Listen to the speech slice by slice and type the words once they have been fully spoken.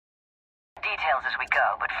details as we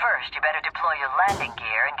go, but first you better deploy your landing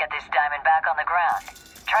gear and get this diamond back on the ground.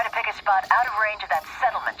 Try to pick a spot out of range of that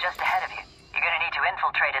settlement just ahead of you. You're gonna need to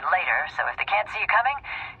infiltrate it later, so if they can't see you coming,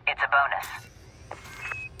 it's a bonus.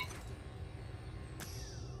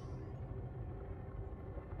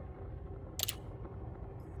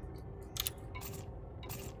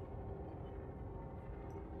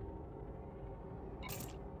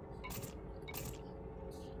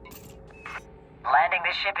 Landing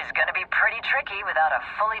this ship is gonna be pretty tricky without a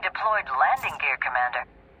fully deployed landing gear, Commander.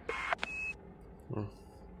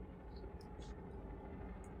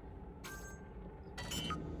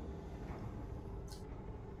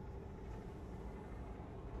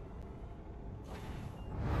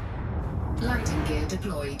 Landing gear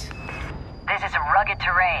deployed. This is some rugged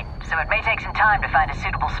terrain, so it may take some time to find a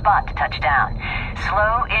suitable spot to touch down.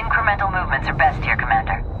 Slow, incremental movements are best here,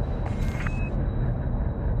 Commander.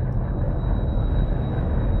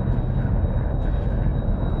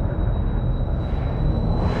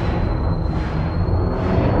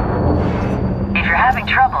 If you're having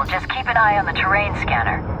trouble, just keep an eye on the terrain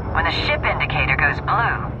scanner. When the ship indicator goes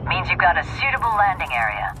blue, means you've got a suitable landing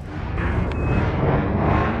area.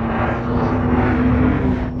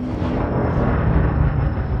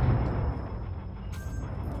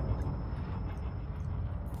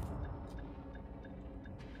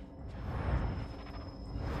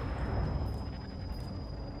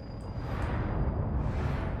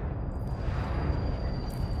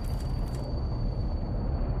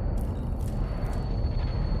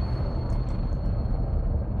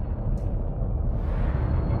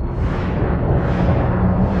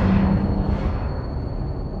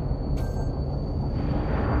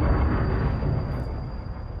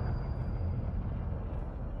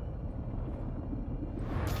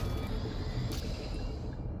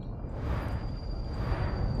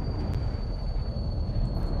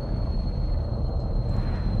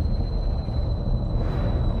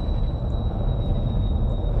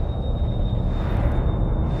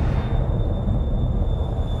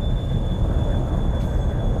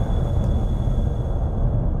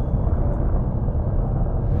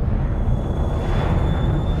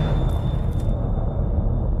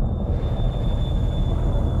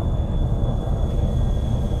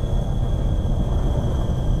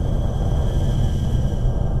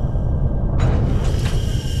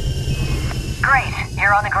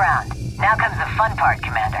 You're on the ground. Now comes the fun part,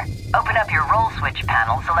 Commander. Open up your roll switch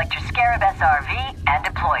panel, select your Scarab SRV, and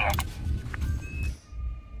deploy it.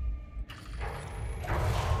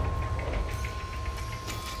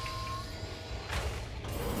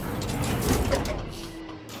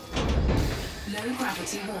 Low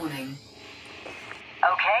gravity warning.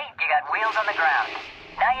 Okay, you got wheels on the ground.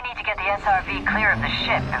 Now you need to get the SRV clear of the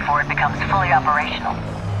ship before it becomes fully operational.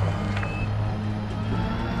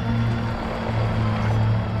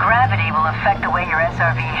 Gravity will affect the way your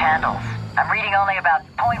SRV handles. I'm reading only about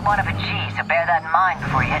 0.1 of a G, so bear that in mind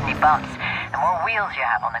before you hit any bumps. The more wheels you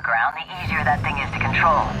have on the ground, the easier that thing is to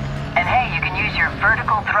control. And hey, you can use your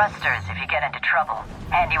vertical thrusters if you get into trouble.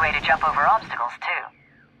 Handy way to jump over obstacles, too.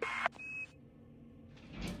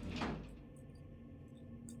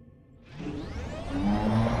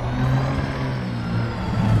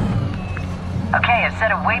 Okay, I've set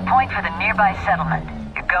a waypoint for the nearby settlement.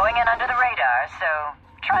 You're going in under the radar, so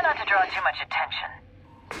try not to draw too much attention.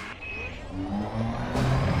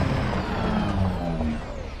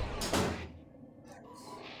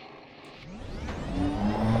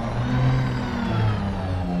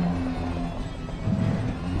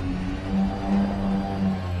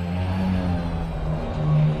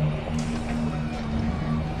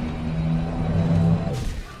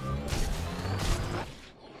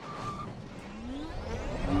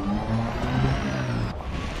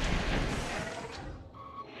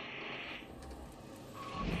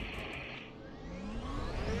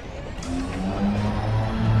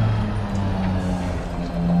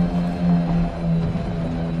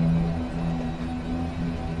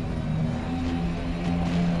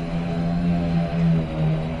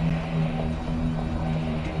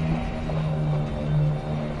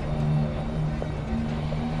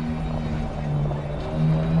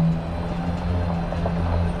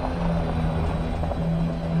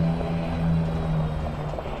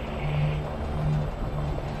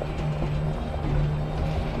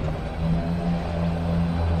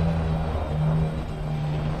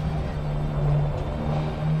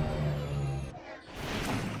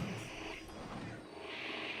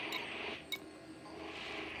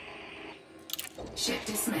 Ship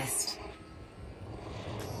dismissed.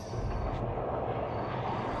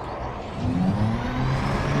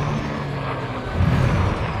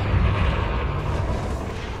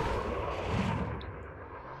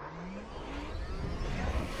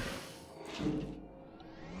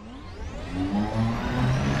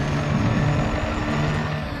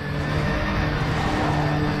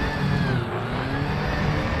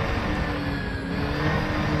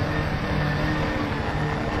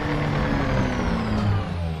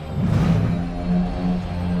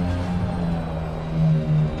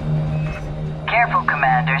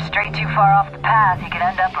 far off the path, you could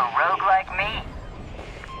end up a rogue like me.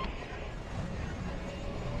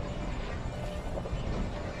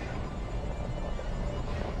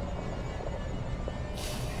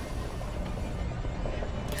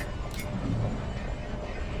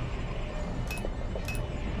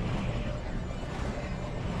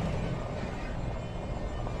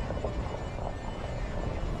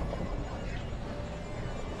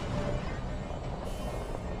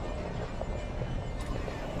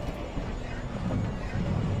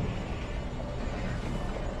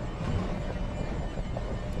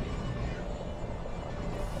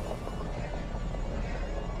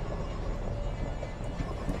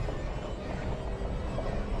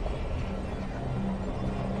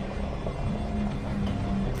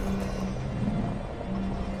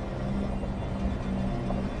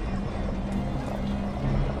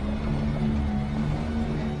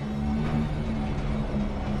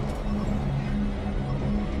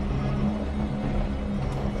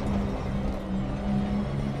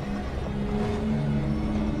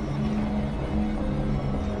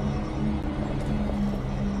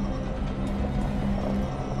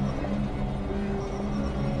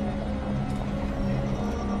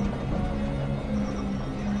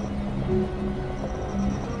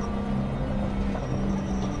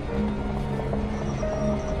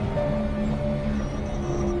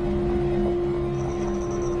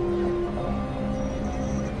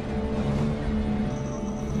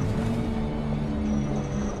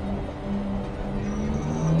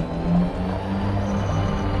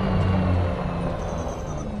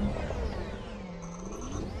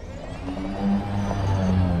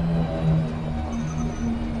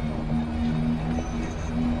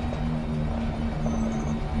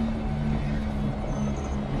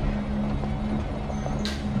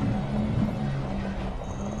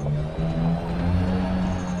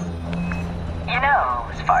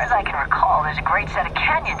 As far as I can recall, there's a great set of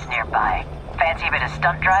canyons nearby. Fancy a bit of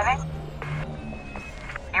stunt driving?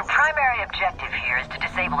 Your primary objective here is to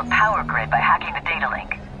disable the power grid by hacking the data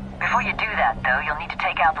link. Before you do that, though, you'll need to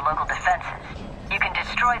take out the local defenses. You can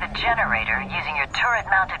destroy the generator using your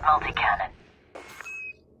turret-mounted multi-cannon.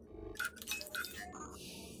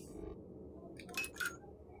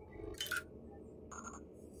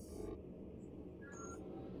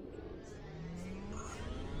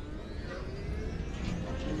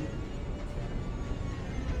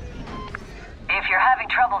 If you're having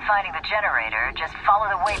trouble finding the generator, just follow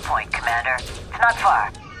the waypoint, Commander. It's not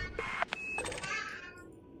far.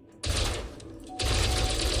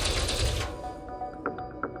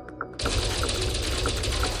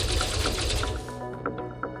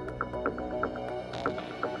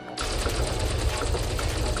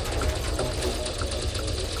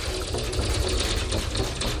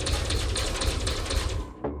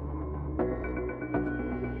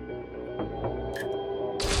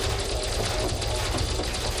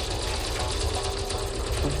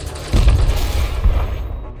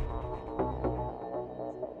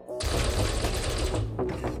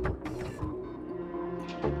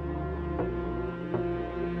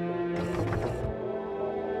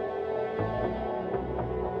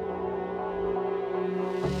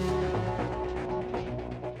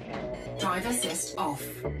 Drive assist off.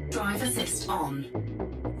 Drive assist on.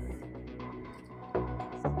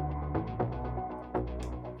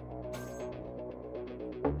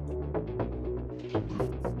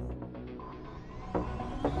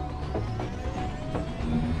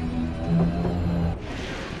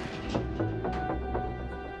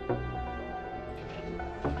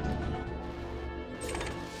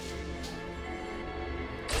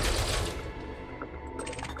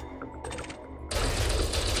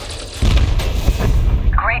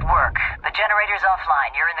 Great work. The generator's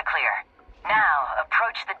offline. You're in the clear. Now,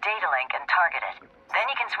 approach the data link and target it. Then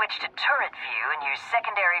you can switch to turret view and use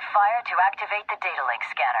secondary fire to activate the data link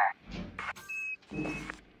scanner.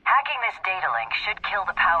 Hacking this data link should kill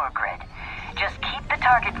the power grid. Just keep the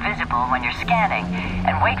target visible when you're scanning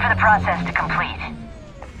and wait for the process to complete.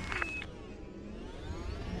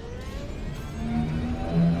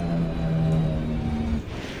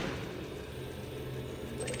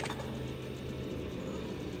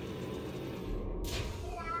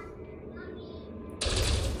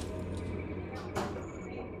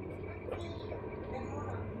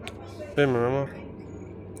 Dime, mi amor.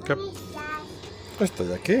 ¿Qué?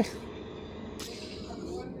 Estoy aquí.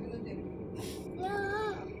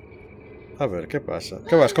 A ver, ¿qué pasa?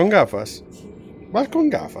 ¿Qué vas con gafas? ¿Vas con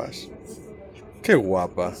gafas? ¡Qué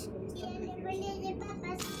guapa!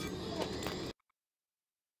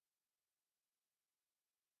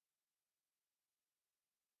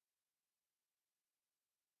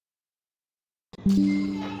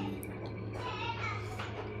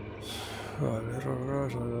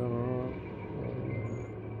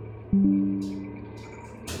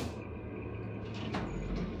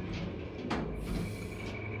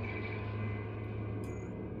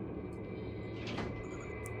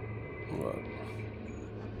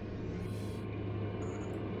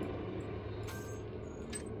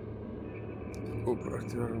 Para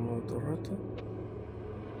activar el modo todo el rato.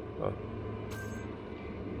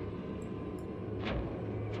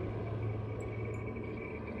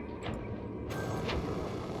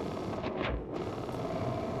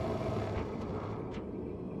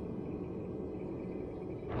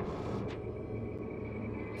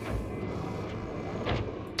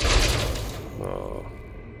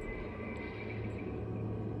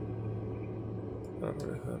 Para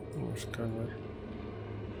realizar un escáner.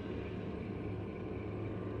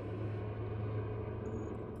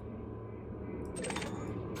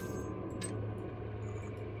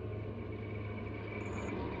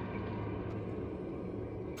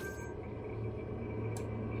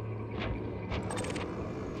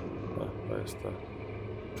 Ahí está.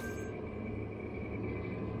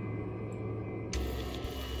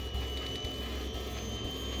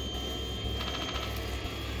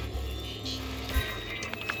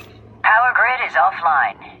 Power grid is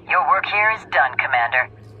offline. Your work here is done, Commander.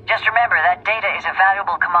 Just remember that data is a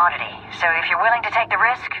valuable commodity, so if you're willing to take the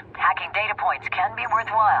risk, hacking data points can be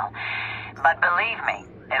worthwhile. But believe me,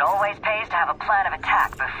 it always pays to have a plan of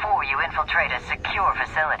attack before you infiltrate a secure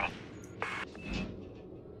facility.